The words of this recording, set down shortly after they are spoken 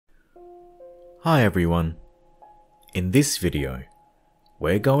Hi everyone. In this video,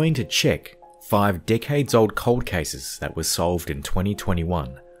 we're going to check 5 decades-old cold cases that were solved in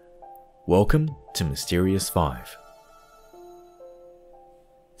 2021. Welcome to Mysterious 5.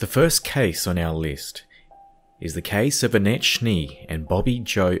 The first case on our list is the case of Annette Schnee and Bobbie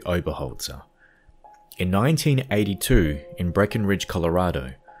Jo Oberholtzer. In 1982, in Breckenridge,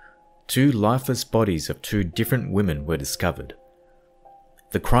 Colorado, 2 lifeless bodies of 2 different women were discovered.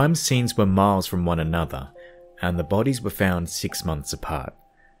 The crime scenes were miles from one another, and the bodies were found 6 months apart.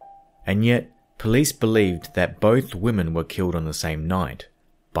 And yet, police believed that both women were killed on the same night,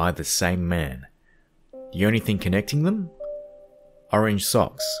 by the same man. The only thing connecting them? Orange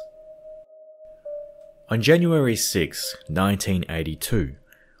socks. On January 6, 1982,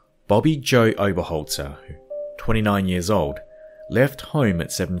 Bobbie Jo Oberholtzer, 29 years old, left home at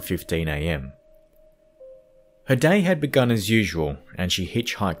 7:15 a.m. Her day had begun as usual, and she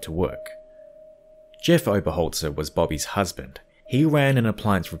hitchhiked to work. Jeff Oberholtzer was Bobbie's husband. He ran an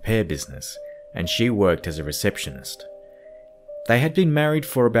appliance repair business, and she worked as a receptionist. They had been married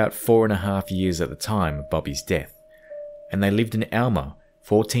for about 4.5 years at the time of Bobbie's death, and they lived in Alma,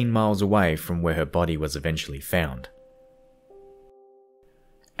 14 miles away from where her body was eventually found.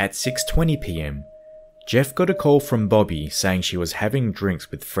 At 6:20 p.m, Jeff got a call from Bobbie saying she was having drinks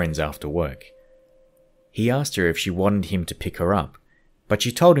with friends after work. He asked her if she wanted him to pick her up, but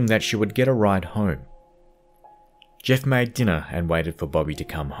she told him that she would get a ride home. Jeff made dinner and waited for Bobbie to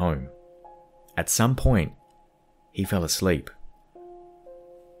come home. At some point, he fell asleep.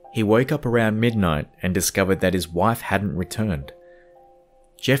 He woke up around midnight and discovered that his wife hadn't returned.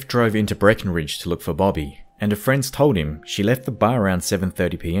 Jeff drove into Breckenridge to look for Bobbie, and her friends told him she left the bar around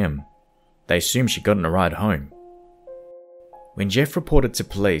 7:30 p.m. They assumed she'd gotten a ride home. When Jeff reported to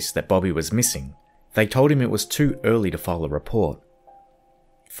police that Bobbie was missing, they told him it was too early to file a report.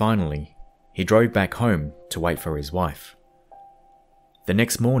 Finally, he drove back home to wait for his wife. The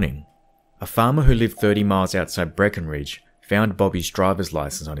next morning, a farmer who lived 30 miles outside Breckenridge found Bobbie's driver's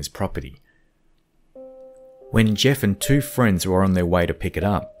license on his property. When Jeff and 2 friends were on their way to pick it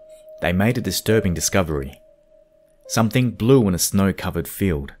up, they made a disturbing discovery. Something blue in a snow-covered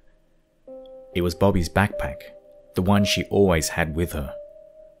field. It was Bobbie's backpack, the one she always had with her.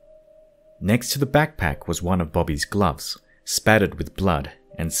 Next to the backpack was one of Bobbie's gloves, spattered with blood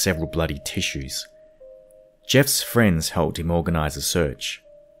and several bloody tissues. Jeff's friends helped him organize a search.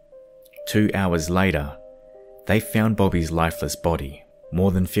 2 hours later, they found Bobbie's lifeless body,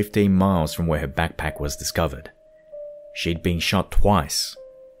 more than 15 miles from where her backpack was discovered. She'd been shot twice.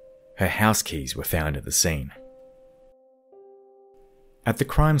 Her house keys were found at the scene. At the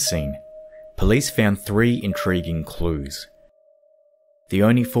crime scene, police found 3 intriguing clues. The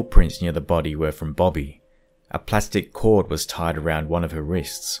only footprints near the body were from Bobbie. A plastic cord was tied around one of her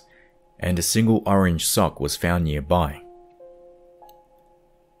wrists, and a single orange sock was found nearby.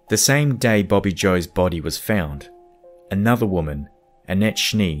 The same day Bobbie Jo's body was found, another woman, Annette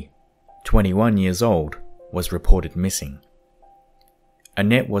Schnee, 21 years old, was reported missing.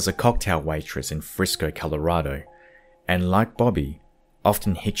 Annette was a cocktail waitress in Frisco, Colorado, and like Bobbie,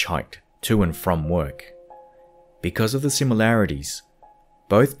 often hitchhiked to and from work. Because of the similarities,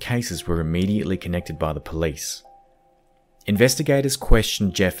 both cases were immediately connected by the police. Investigators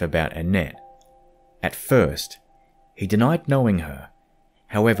questioned Jeff about Annette. At first, he denied knowing her.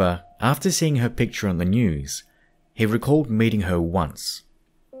 However, after seeing her picture on the news, he recalled meeting her once.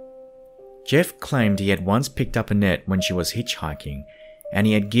 Jeff claimed he had once picked up Annette when she was hitchhiking, and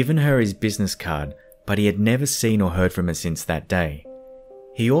he had given her his business card, but he had never seen or heard from her since that day.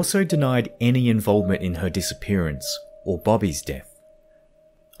 He also denied any involvement in her disappearance or Bobbie's death.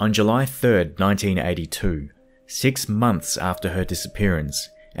 On July 3, 1982, 6 months after her disappearance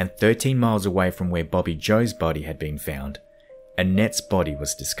and 13 miles away from where Bobbie Jo's body had been found, Annette's body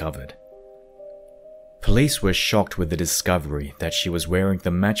was discovered. Police were shocked with the discovery that she was wearing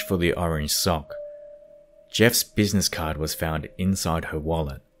the match for the orange sock. Jeff's business card was found inside her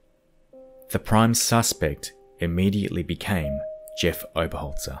wallet. The prime suspect immediately became Jeff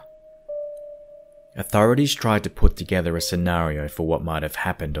Oberholtzer. Authorities tried to put together a scenario for what might have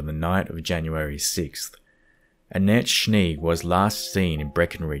happened on the night of January 6th. Annette Schnee was last seen in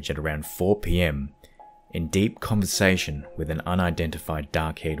Breckenridge at around 4 p.m. in deep conversation with an unidentified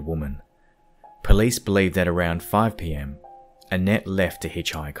dark-haired woman. Police believe that around 5 p.m, Annette left to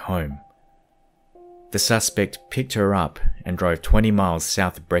hitchhike home. The suspect picked her up and drove 20 miles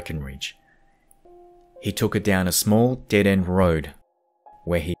south of Breckenridge. He took her down a small dead-end road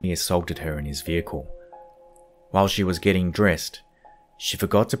where he assaulted her in his vehicle. While she was getting dressed, she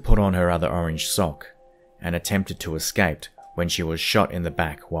forgot to put on her other orange sock and attempted to escape when she was shot in the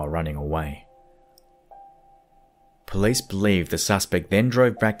back while running away. Police believe the suspect then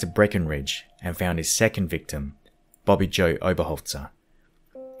drove back to Breckenridge and found his second victim, Bobbie Jo Oberholtzer.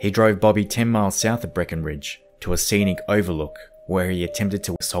 He drove Bobbie 10 miles south of Breckenridge to a scenic overlook where he attempted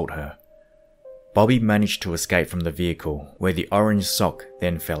to assault her. Bobbie managed to escape from the vehicle, where the orange sock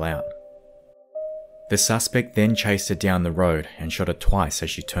then fell out. The suspect then chased her down the road and shot her twice as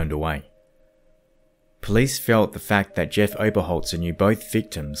she turned away. Police felt the fact that Jeff Oberholtzer knew both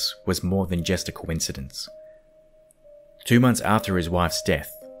victims was more than just a coincidence. 2 months after his wife's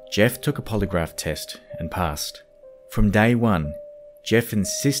death, Jeff took a polygraph test and passed. From day one, Jeff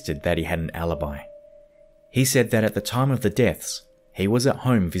insisted that he had an alibi. He said that at the time of the deaths, he was at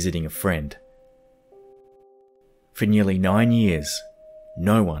home visiting a friend. For nearly 9 years,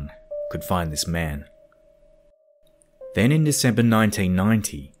 no one could find this man. Then in December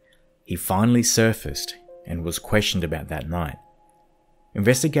 1990, he finally surfaced and was questioned about that night.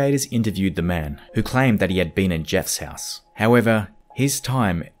 Investigators interviewed the man, who claimed that he had been in Jeff's house. However, his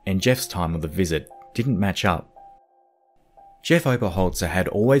time and Jeff's time of the visit didn't match up. Jeff Oberholtzer had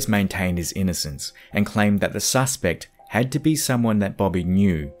always maintained his innocence and claimed that the suspect had to be someone that Bobbie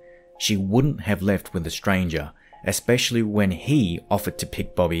knew. She wouldn't have left with a stranger, especially when he offered to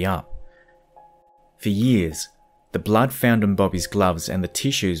pick Bobbie up. For years, the blood found on Bobbie's gloves and the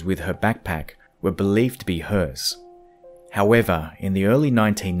tissues with her backpack were believed to be hers. However, in the early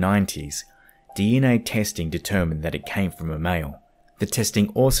 1990s, DNA testing determined that it came from a male. The testing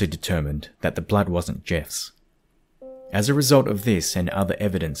also determined that the blood wasn't Jeff's. As a result of this and other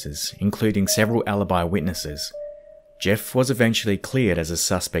evidences, including several alibi witnesses, Jeff was eventually cleared as a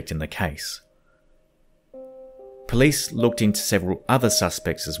suspect in the case. Police looked into several other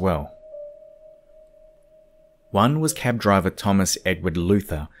suspects as well. One was cab driver Thomas Edward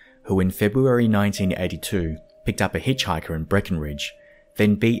Luther, who in February 1982 picked up a hitchhiker in Breckenridge,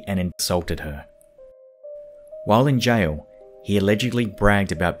 then beat and assaulted her. While in jail, he allegedly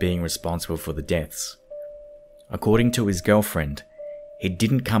bragged about being responsible for the deaths. According to his girlfriend, he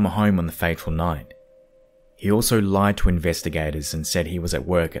didn't come home on the fateful night. He also lied to investigators and said he was at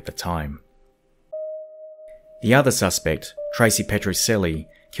work at the time. The other suspect, Tracy Petrocelli,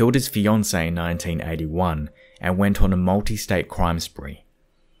 killed his fiancée in 1981 and went on a multi-state crime spree.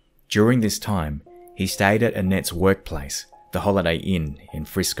 During this time, he stayed at Annette's workplace, the Holiday Inn in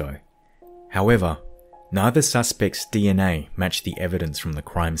Frisco. However, neither suspect's DNA matched the evidence from the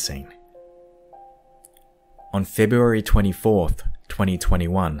crime scene. On February 24,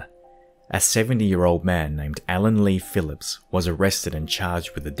 2021, a 70-year-old man named Alan Lee Phillips was arrested and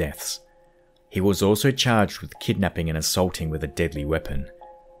charged with the deaths. He was also charged with kidnapping and assaulting with a deadly weapon.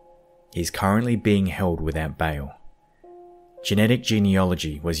 He is currently being held without bail. Genetic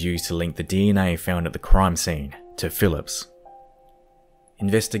Genealogy was used to link the DNA found at the crime scene to Phillips.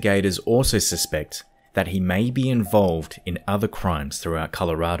 Investigators also suspect that he may be involved in other crimes throughout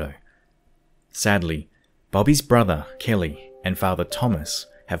Colorado. Sadly, Bobbie's brother, Kelly, and father Thomas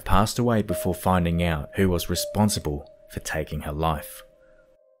have passed away before finding out who was responsible for taking her life.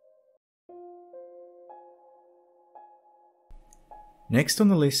 Next on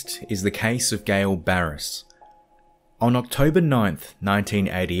the list is the case of Gayle Barrus. On October 9,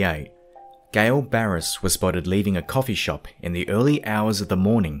 1988, Gayle Barrus was spotted leaving a coffee shop in the early hours of the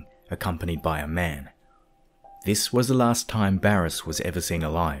morning, accompanied by a man. This was the last time Barrus was ever seen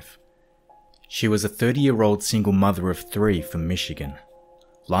alive. She was a 30-year-old single mother of 3 from Michigan.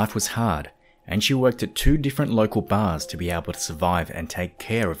 Life was hard, and she worked at 2 different local bars to be able to survive and take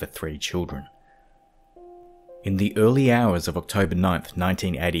care of her 3 children. In the early hours of October 9,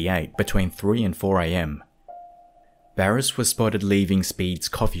 1988, between 3 and 4 a.m., Barrus was spotted leaving Speed's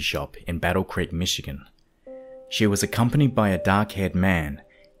coffee shop in Battle Creek, Michigan. She was accompanied by a dark-haired man,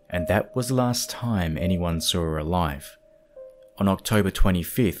 and that was the last time anyone saw her alive. On October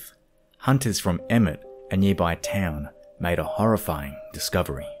 25th, hunters from Emmett, a nearby town, made a horrifying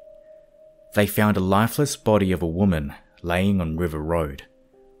discovery. They found a lifeless body of a woman laying on River Road.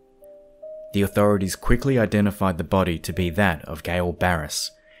 The authorities quickly identified the body to be that of Gayle Barrus,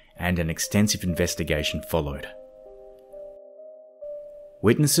 and an extensive investigation followed.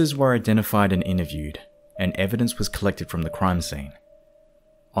 Witnesses were identified and interviewed, and evidence was collected from the crime scene.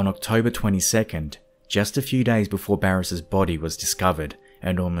 On October 22nd, just a few days before Barrus's body was discovered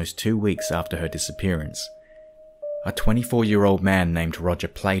and almost 2 weeks after her disappearance, a 24-year-old man named Roger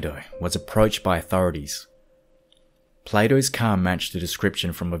Plato was approached by authorities. Plato's car matched the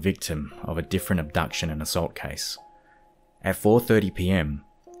description from a victim of a different abduction and assault case. At 4:30 p.m,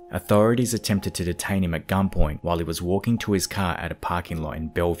 authorities attempted to detain him at gunpoint while he was walking to his car at a parking lot in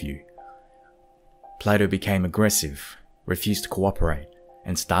Bellevue. Plato became aggressive, refused to cooperate,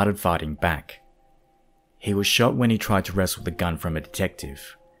 and started fighting back. He was shot when he tried to wrestle the gun from a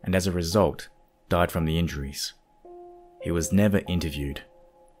detective, and as a result, died from the injuries. He was never interviewed.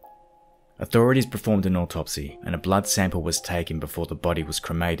 Authorities performed an autopsy, and a blood sample was taken before the body was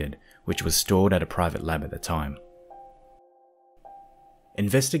cremated, which was stored at a private lab at the time.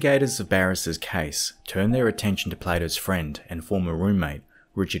 Investigators of Barrus's case turned their attention to Plato's friend and former roommate,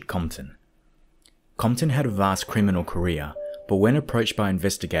 Richard Compton. Compton had a vast criminal career, but when approached by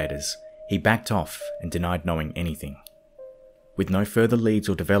investigators, he backed off and denied knowing anything. With no further leads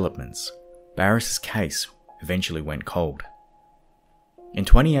or developments, Barrus's case eventually went cold. In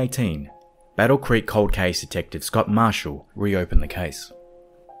 2018, Battle Creek cold case detective Scott Marshall reopened the case.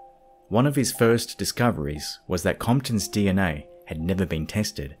 One of his first discoveries was that Compton's DNA had never been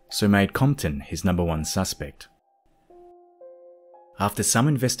tested, so made Compton his #1 suspect. After some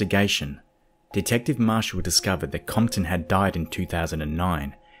investigation, Detective Marshall discovered that Compton had died in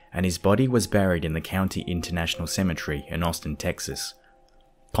 2009, and his body was buried in the County International Cemetery in Austin, Texas.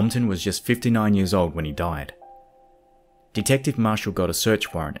 Compton was just 59 years old when he died. Detective Marshall got a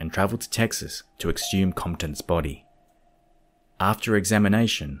search warrant and travelled to Texas to exhume Compton's body. After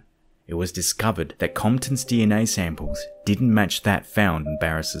examination, it was discovered that Compton's DNA samples didn't match that found in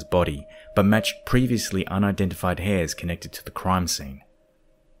Barrus's body, but matched previously unidentified hairs connected to the crime scene.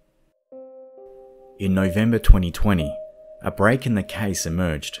 In November 2020, a break in the case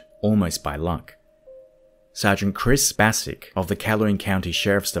emerged, almost by luck. Sergeant Chris Bassick of the Calhoun County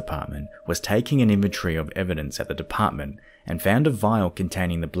Sheriff's Department was taking an inventory of evidence at the department and found a vial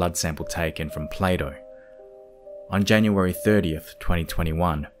containing the blood sample taken from Plato. On January 30th,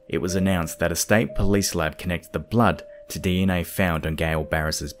 2021, it was announced that a state police lab connected the blood to DNA found on Gayle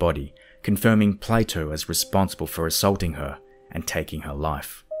Barrus's body, confirming Plato as responsible for assaulting her and taking her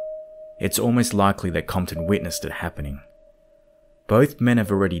life. It's almost likely that Compton witnessed it happening. Both men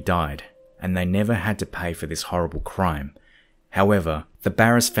have already died, and they never had to pay for this horrible crime. However, the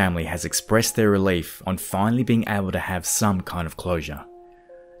Barrus family has expressed their relief on finally being able to have some kind of closure.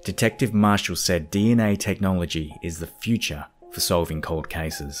 Detective Marshall said DNA technology is the future for solving cold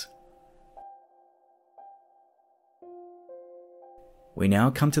cases. We now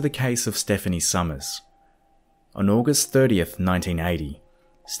come to the case of Stephanie Sommers. On August 30th, 1980,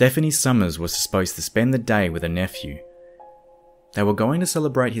 Stephanie Sommers was supposed to spend the day with a nephew. They were going to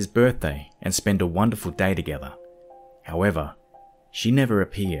celebrate his birthday and spend a wonderful day together. However, she never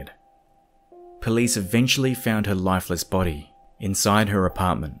appeared. Police eventually found her lifeless body inside her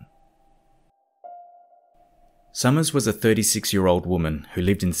apartment. Sommers was a 36-year-old woman who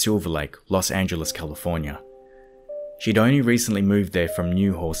lived in Silver Lake, Los Angeles, California. She'd only recently moved there from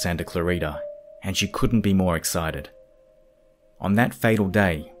Newhall, Santa Clarita, and she couldn't be more excited. On that fatal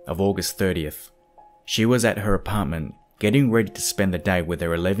day of August 30th, she was at her apartment getting ready to spend the day with her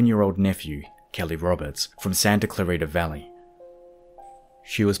 11-year-old nephew, Kelly Roberts, from Santa Clarita Valley.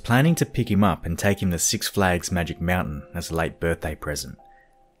 She was planning to pick him up and take him to Six Flags Magic Mountain as a late birthday present.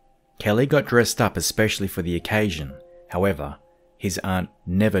 Kelly got dressed up especially for the occasion, however, his aunt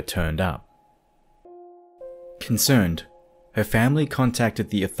never turned up. Concerned, her family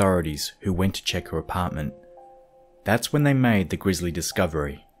contacted the authorities who went to check her apartment. That's when they made the grisly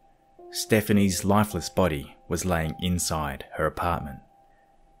discovery. Stephanie's lifeless body was laying inside her apartment.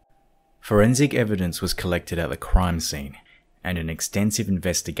 Forensic evidence was collected at the crime scene, and an extensive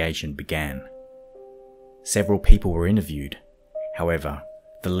investigation began. Several people were interviewed. However,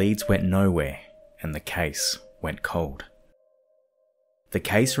 the leads went nowhere, and the case went cold. The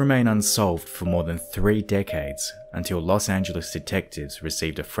case remained unsolved for more than 3 decades until Los Angeles detectives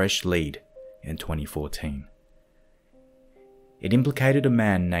received a fresh lead in 2014. It implicated a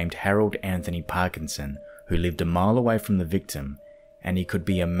man named Harold Anthony Parkinson who lived a mile away from the victim, and he could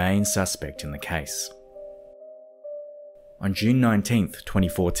be a main suspect in the case. On June 19,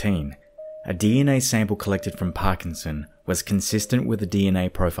 2014, a DNA sample collected from Parkinson was consistent with the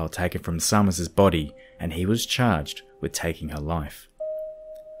DNA profile taken from Sommers' body, and he was charged with taking her life.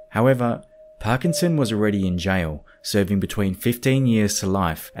 However, Parkinson was already in jail, serving between 15 years to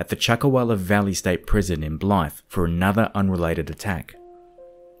life at the Chuckawalla Valley State Prison in Blythe for another unrelated attack.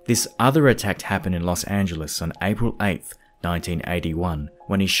 This other attack happened in Los Angeles on April 8, 1981,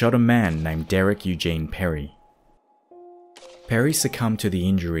 when he shot a man named Derek Eugene Perry. Perry succumbed to the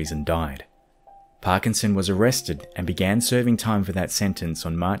injuries and died. Parkinson was arrested and began serving time for that sentence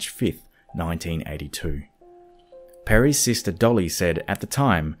on March 5, 1982. Perry's sister Dolly said, at the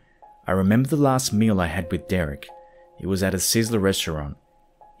time, "I remember the last meal I had with Derek. It was at a Sizzler restaurant.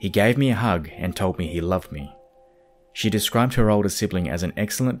 He gave me a hug and told me he loved me." She described her older sibling as an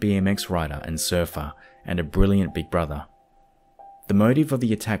excellent BMX rider and surfer and a brilliant big brother. the motive of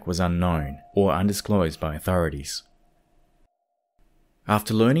the attack was unknown or undisclosed by authorities.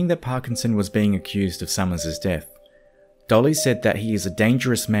 After learning that Parkinson was being accused of Sommers' death, Dolly said that he is a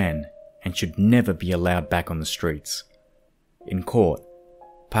dangerous man and should never be allowed back on the streets. In court,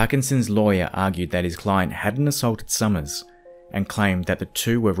 Parkinson's lawyer argued that his client hadn't assaulted Sommers and claimed that the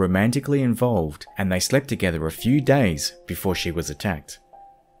two were romantically involved and they slept together a few days before she was attacked.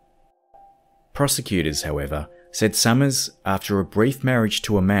 Prosecutors, however, said Sommers, after a brief marriage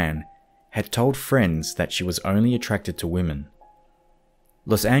to a man, had told friends that she was only attracted to women.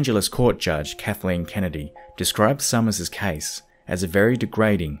 Los Angeles court judge Kathleen Kennedy described Sommers' case as a very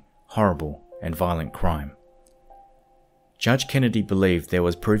degrading, horrible, and violent crime. Judge Kennedy believed there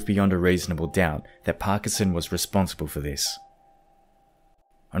was proof beyond a reasonable doubt that Parkinson was responsible for this.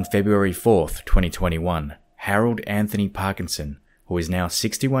 On February 4, 2021, Harold Anthony Parkinson, who is now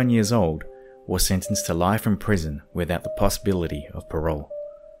 61 years old, was sentenced to life in prison without the possibility of parole.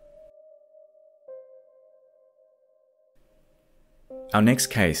 Our next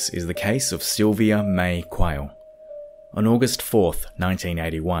case is the case of Sylvia Mae Quayle. On August 4,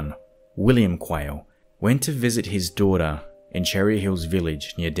 1981, William Quayle went to visit his daughter in Cherry Hills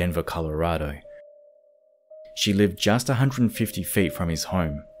Village near Denver, Colorado. She lived just 150 feet from his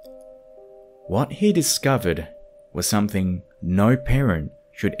home. What he discovered was something no parent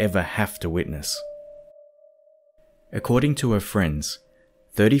should ever have to witness. According to her friends,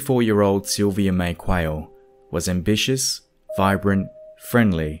 34-year-old Sylvia Mae Quayle was ambitious, vibrant,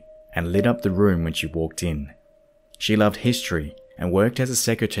 friendly, and lit up the room when she walked in. She loved history and worked as a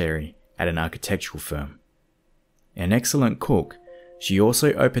secretary at an architectural firm. An excellent cook, she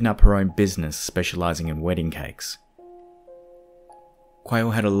also opened up her own business specializing in wedding cakes.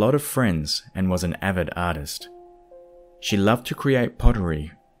 Quayle had a lot of friends and was an avid artist. She loved to create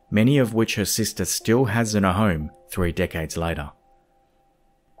pottery, many of which her sister still has in her home 3 decades later.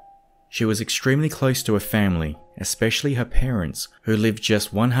 She was extremely close to her family, especially her parents, who lived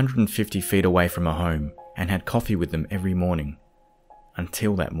just 150 feet away from her home and had coffee with them every morning.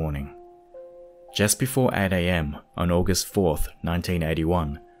 Until that morning. Just before 8 a.m. on August 4,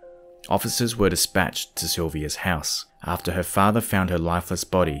 1981, officers were dispatched to Sylvia's house after her father found her lifeless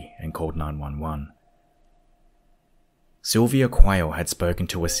body and called 911. Sylvia Quayle had spoken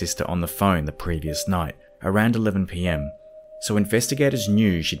to her sister on the phone the previous night, around 11 p.m, so investigators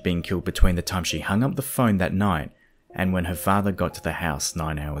knew she'd been killed between the time she hung up the phone that night and when her father got to the house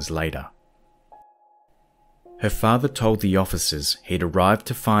 9 hours later. Her father told the officers he'd arrived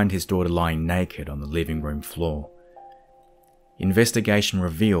to find his daughter lying naked on the living room floor. Investigation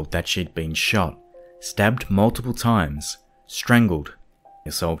revealed that she'd been shot, stabbed multiple times, strangled,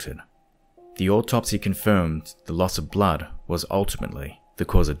 assaulted. The autopsy confirmed the loss of blood was ultimately the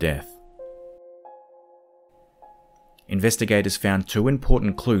cause of death. Investigators found 2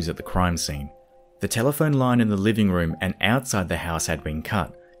 important clues at the crime scene. The telephone line in the living room and outside the house had been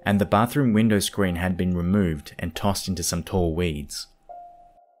cut, and the bathroom window screen had been removed and tossed into some tall weeds.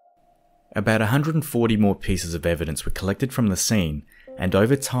 About 140 more pieces of evidence were collected from the scene, and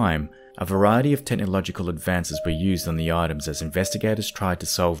over time, a variety of technological advances were used on the items as investigators tried to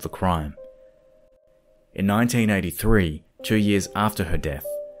solve the crime. In 1983, 2 years after her death,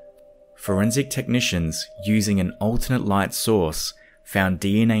 forensic technicians using an alternate light source found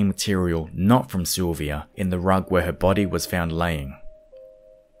DNA material not from Sylvia in the rug where her body was found laying.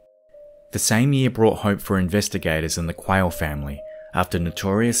 The same year brought hope for investigators and the Quayle family after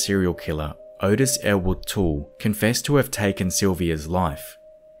notorious serial killer Otis Elwood Toole confessed to have taken Sylvia's life.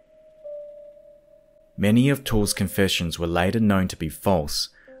 Many of Toole's confessions were later known to be false,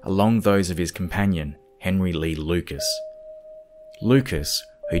 along those of his companion, Henry Lee Lucas. Lucas,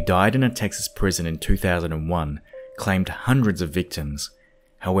 who died in a Texas prison in 2001, claimed hundreds of victims.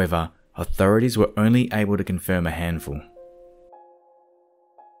 However, authorities were only able to confirm a handful.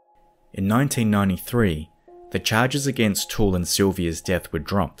 In 1993, the charges against Toole and Sylvia's death were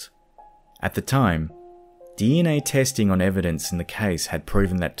dropped. At the time, DNA testing on evidence in the case had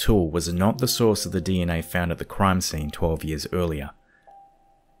proven that Toole was not the source of the DNA found at the crime scene 12 years earlier.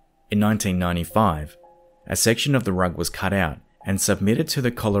 In 1995, a section of the rug was cut out and submitted to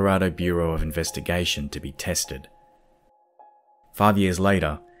the Colorado Bureau of Investigation to be tested. 5 years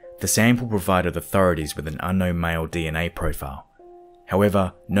later, the sample provided authorities with an unknown male DNA profile.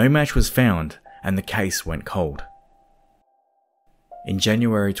 However, no match was found and the case went cold. In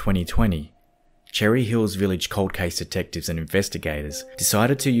January 2020, Cherry Hills Village cold case detectives and investigators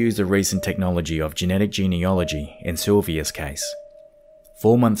decided to use the recent technology of genetic genealogy in Sylvia's case.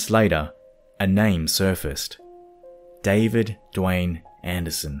 4 months later, a name surfaced: David Dwayne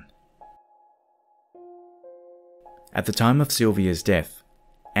Anderson. At the time of Sylvia's death,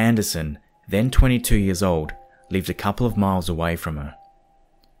 Anderson, then 22 years old, lived a couple of miles away from her.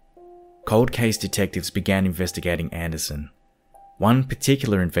 Cold case detectives began investigating Anderson. One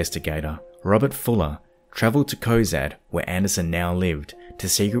particular investigator, Robert Fuller, travelled to Cozad, where Anderson now lived, to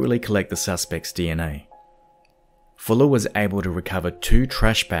secretly collect the suspect's DNA. Fuller was able to recover 2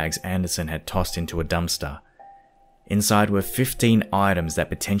 trash bags Anderson had tossed into a dumpster. Inside were 15 items that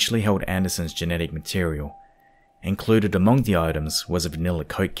potentially held Anderson's genetic material. Included among the items was a vanilla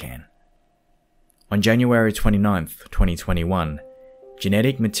Coke can. On January 29, 2021,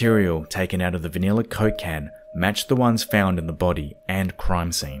 genetic material taken out of the vanilla Coke can matched the ones found in the body and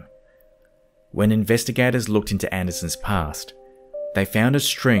crime scene. When investigators looked into Anderson's past, they found a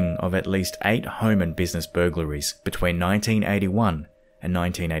string of at least 8 home and business burglaries between 1981 and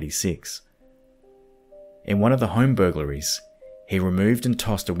 1986. In one of the home burglaries, he removed and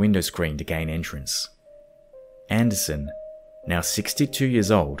tossed a window screen to gain entrance. Anderson, now 62 years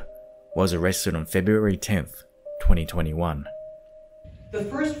old, was arrested on February 10, 2021. The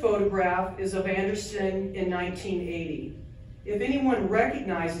first photograph is of Anderson in 1980. If anyone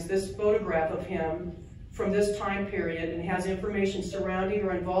recognizes this photograph of him from this time period and has information surrounding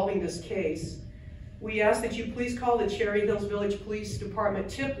or involving this case, we ask that you please call the Cherry Hills Village Police Department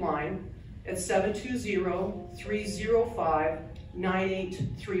tip line at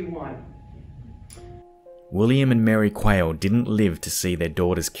 720-305-9831. William and Mary Quayle didn't live to see their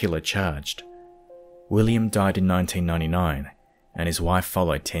daughter's killer charged. William died in 1999, and his wife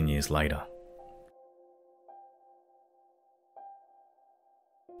followed 10 years later.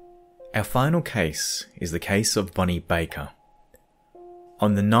 Our final case is the case of Bonny Baker.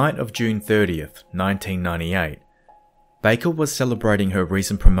 On the night of June 30th, 1998, Baker was celebrating her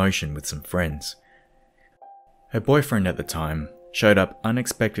recent promotion with some friends. Her boyfriend at the time showed up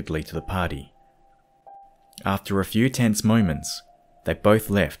unexpectedly to the party. After a few tense moments, they both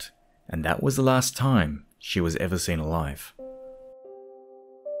left, and that was the last time she was ever seen alive.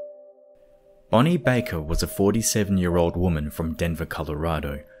 Bonny Baker was a 47-year-old woman from Denver,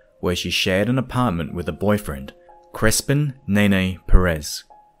 Colorado, where she shared an apartment with a boyfriend, Crespin Nene Perez.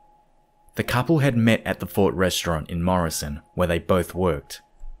 The couple had met at the Fort restaurant in Morrison, where they both worked.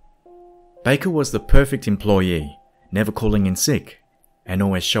 Baker was the perfect employee, never calling in sick, and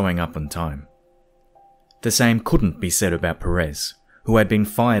always showing up on time. The same couldn't be said about Perez, who had been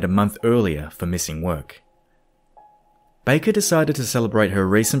fired a month earlier for missing work. Baker decided to celebrate her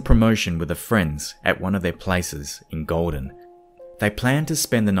recent promotion with her friends at one of their places in Golden. They planned to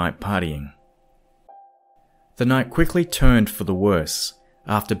spend the night partying. The night quickly turned for the worse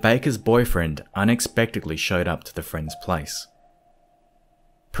after Baker's boyfriend unexpectedly showed up to the friend's place.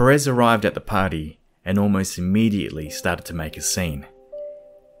 Perez arrived at the party and almost immediately started to make a scene.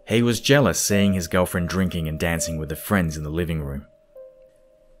 He was jealous seeing his girlfriend drinking and dancing with her friends in the living room.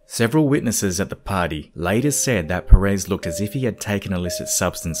 Several witnesses at the party later said that Perez looked as if he had taken illicit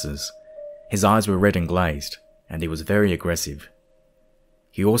substances. His eyes were red and glazed, and he was very aggressive.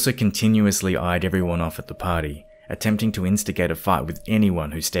 He also continuously eyed everyone off at the party, attempting to instigate a fight with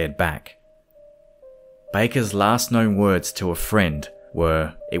anyone who stared back. Baker's last known words to a friend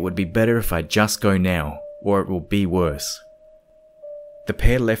were, "It would be better if I just go now, or it will be worse." The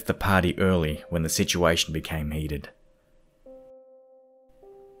pair left the party early when the situation became heated.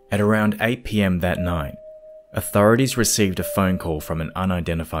 At around 8 p.m. that night, authorities received a phone call from an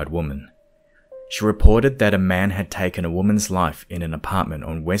unidentified woman. She reported that a man had taken a woman's life in an apartment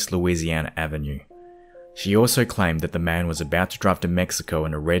on West Louisiana Avenue. She also claimed that the man was about to drive to Mexico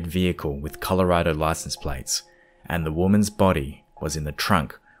in a red vehicle with Colorado license plates, and the woman's body was in the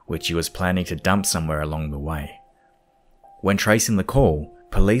trunk, which he was planning to dump somewhere along the way. When tracing the call,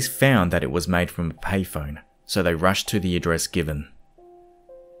 police found that it was made from a payphone, so they rushed to the address given.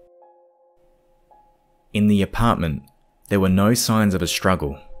 In the apartment, there were no signs of a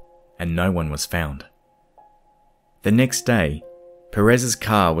struggle, and no one was found. The next day, Perez's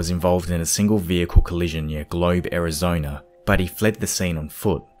car was involved in a single vehicle collision near Globe, Arizona, but he fled the scene on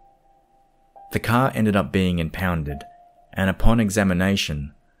foot. The car ended up being impounded, and upon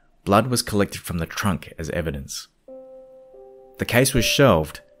examination, blood was collected from the trunk as evidence. The case was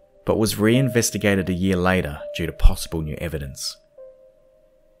shelved, but was re-investigated a year later due to possible new evidence.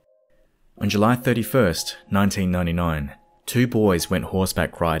 On July 31st, 1999, 2 boys went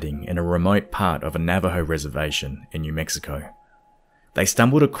horseback riding in a remote part of a Navajo reservation in New Mexico. They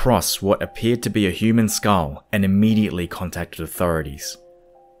stumbled across what appeared to be a human skull and immediately contacted authorities.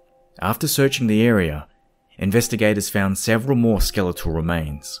 After searching the area, investigators found several more skeletal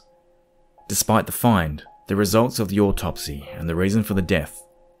remains. Despite the find, the results of the autopsy and the reason for the death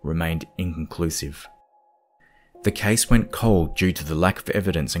remained inconclusive. The case went cold due to the lack of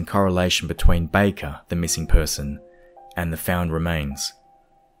evidence and correlation between Baker, the missing person, and the found remains.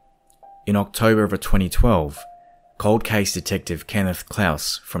 In October of 2012, cold case detective Kenneth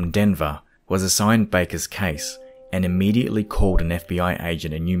Klaus from Denver was assigned Baker's case and immediately called an FBI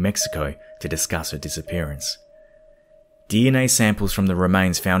agent in New Mexico to discuss her disappearance. DNA samples from the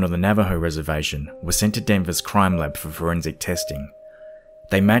remains found on the Navajo reservation were sent to Denver's crime lab for forensic testing.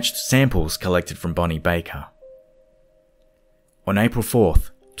 They matched samples collected from Bonny Baker. On April 4th,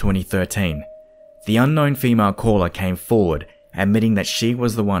 2013, the unknown female caller came forward admitting that she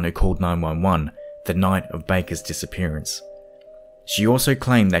was the one who called 911 the night of Baker's disappearance. She also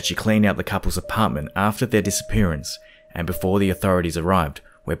claimed that she cleaned out the couple's apartment after their disappearance and before the authorities arrived,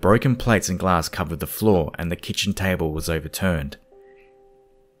 where broken plates and glass covered the floor and the kitchen table was overturned.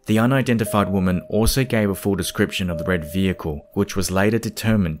 The unidentified woman also gave a full description of the red vehicle, which was later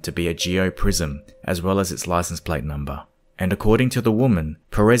determined to be a Geo Prism, as well as its license plate number. And according to the woman,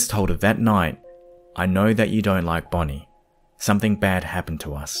 Perez told her that night, "I know that you don't like Bonny. Something bad happened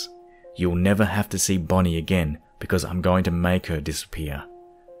to us. You'll never have to see Bonny again because I'm going to make her disappear."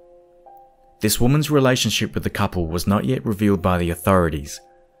 This woman's relationship with the couple was not yet revealed by the authorities.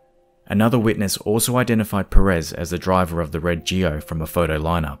 Another witness also identified Perez as the driver of the red Geo from a photo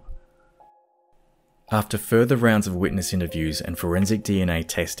lineup. After further rounds of witness interviews and forensic DNA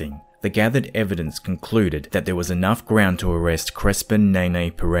testing, the gathered evidence concluded that there was enough ground to arrest Crespin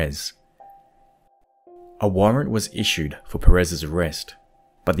Nene Perez. A warrant was issued for Perez's arrest,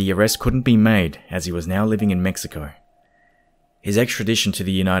 but the arrest couldn't be made as he was now living in Mexico. His extradition to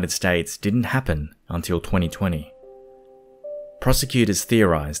the United States didn't happen until 2020. Prosecutors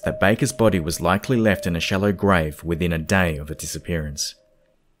theorized that Baker's body was likely left in a shallow grave within a day of her disappearance.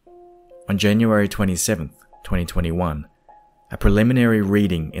 On January 27, 2021, a preliminary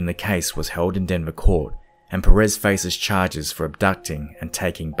reading in the case was held in Denver court, and Perez faces charges for abducting and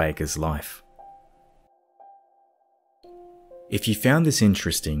taking Baker's life. If you found this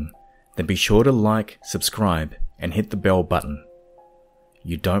interesting, then be sure to like, subscribe, and hit the bell button.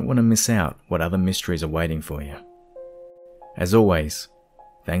 You don't want to miss out what other mysteries are waiting for you. As always,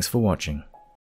 thanks for watching.